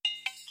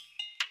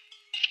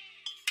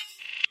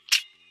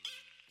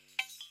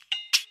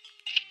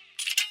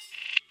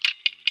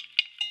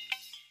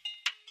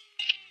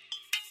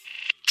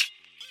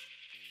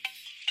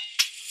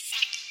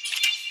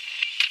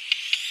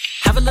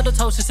a little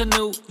toast, it's a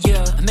new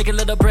year. I make a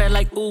little bread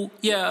like ooh,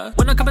 yeah.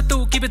 When I'm coming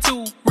through, keep it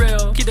too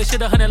real. Keep that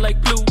shit 100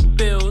 like blue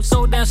bills.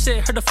 So damn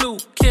shit, heard the flu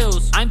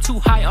kills. I'm too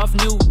high off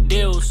new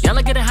deals. Y'all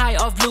are getting high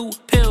off blue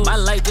pills. My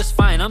life just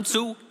fine, I'm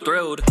too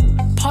thrilled.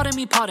 Pardon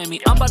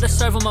me, I'm about to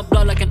serve them up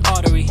blood like an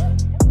artery.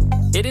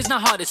 It is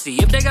not hard to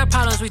see. If they got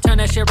problems, we turn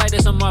that shit right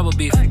to some marble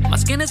beef. My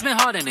skin has been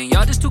hardening,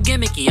 y'all just too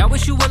gimmicky. I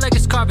wish you would like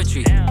it's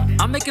carpentry.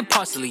 I'm making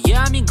parsley,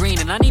 yeah, I mean green,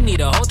 and I need me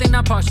the whole thing,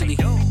 not partially.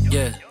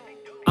 Yeah.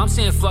 I'm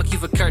saying fuck you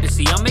for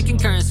courtesy. I'm making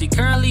currency.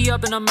 Currently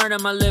up and I'm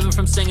earning my living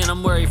from singing.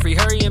 I'm worry free.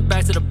 Hurrying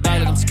back to the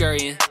bag like I'm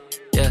scurrying.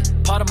 Yeah.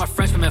 Part of my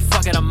French, but man,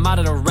 fuck it. I'm out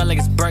of the red like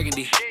it's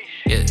burgundy.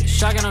 Yeah.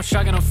 Shocking,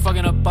 I'm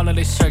fucking up all of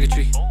this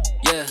circuitry.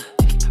 Yeah.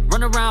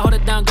 Run around, hold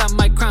it down, got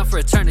my crown for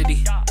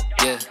eternity.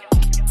 Yeah.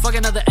 Fuck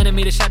another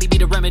enemy, the shotty be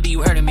the remedy,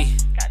 you heard of me.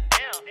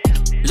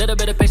 Little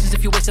bit of patience,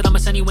 if you waste it, I'ma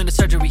send you into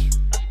surgery.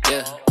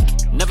 Yeah.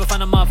 Never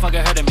find a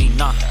motherfucker heard of me,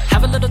 nah.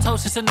 Have a little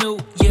toast, it's a new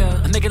year.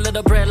 I make a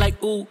little bread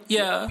like ooh,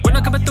 yeah. When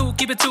I'm coming through,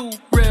 keep it too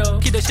real.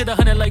 Keep that shit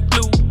 100 like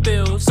blue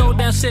bills. So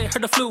damn shit,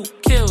 heard the flu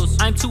kills.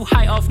 I'm too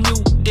high off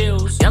new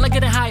deals. Y'all are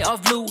getting high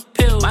off blue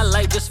pills. My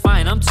life just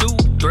fine, I'm too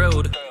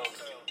thrilled.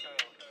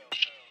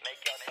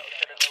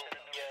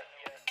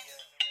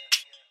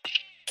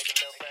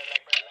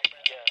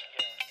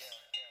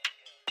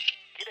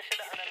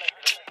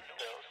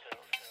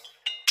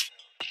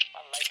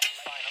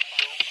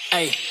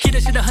 Ayy, keep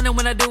that shit 100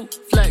 when I do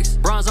flex.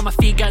 Bronze on my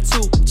feet, got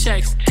 2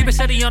 checks. Keep it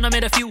steady on, I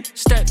made a few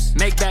steps.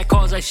 Make bad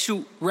calls, I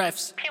shoot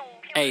refs.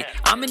 Ayy,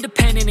 I'm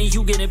independent and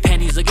you getting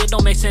pennies. Look, it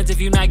don't make sense if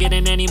you not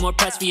getting any more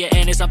pets for your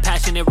annis. I'm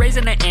passionate,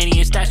 raising the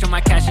ante and stashing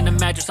my cash in the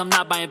mattress. I'm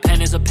not buying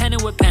pennies, a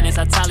pennant with pennies.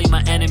 I tally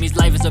my enemies,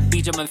 life is a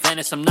beach, I'm in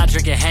Venice. I'm not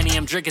drinking Henny,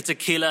 I'm drinking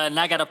tequila. And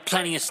I got a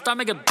plenty, and start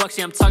making bucks,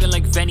 yeah, I'm talking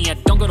like Venny. I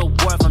don't go to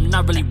war if I'm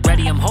not really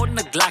ready. I'm holding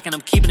the Glock and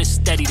I'm keeping it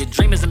steady. The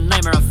dream is a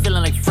nightmare, I'm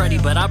feeling like Freddy.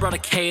 But I brought a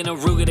K and a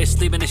Ruger, they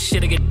sleeping, this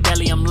shit, I get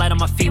deli. I'm light on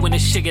my feet when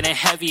this shit getting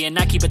heavy. And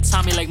I keep it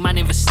Tommy like my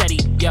name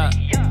Vassetti, yeah.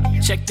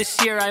 Check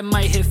this year, I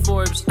might hit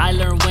Forbes. I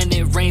learned when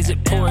it rains,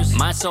 it pours.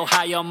 Mine so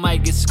high, y'all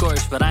might get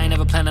scorched. But I ain't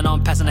never planning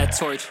on passing that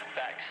torch.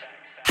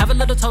 Have a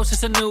little toast,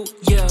 it's a new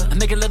year. I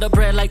make a little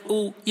bread like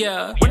ooh,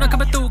 yeah. When I'm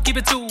coming through, keep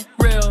it too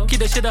real. Keep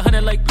that shit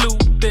 100 like blue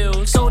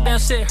bills. So damn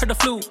shit, heard the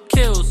flu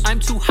kills. I'm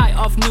too high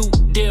off new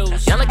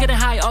deals. Y'all are getting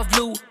high off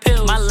blue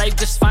pills. My life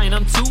just fine,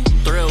 I'm too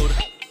thrilled.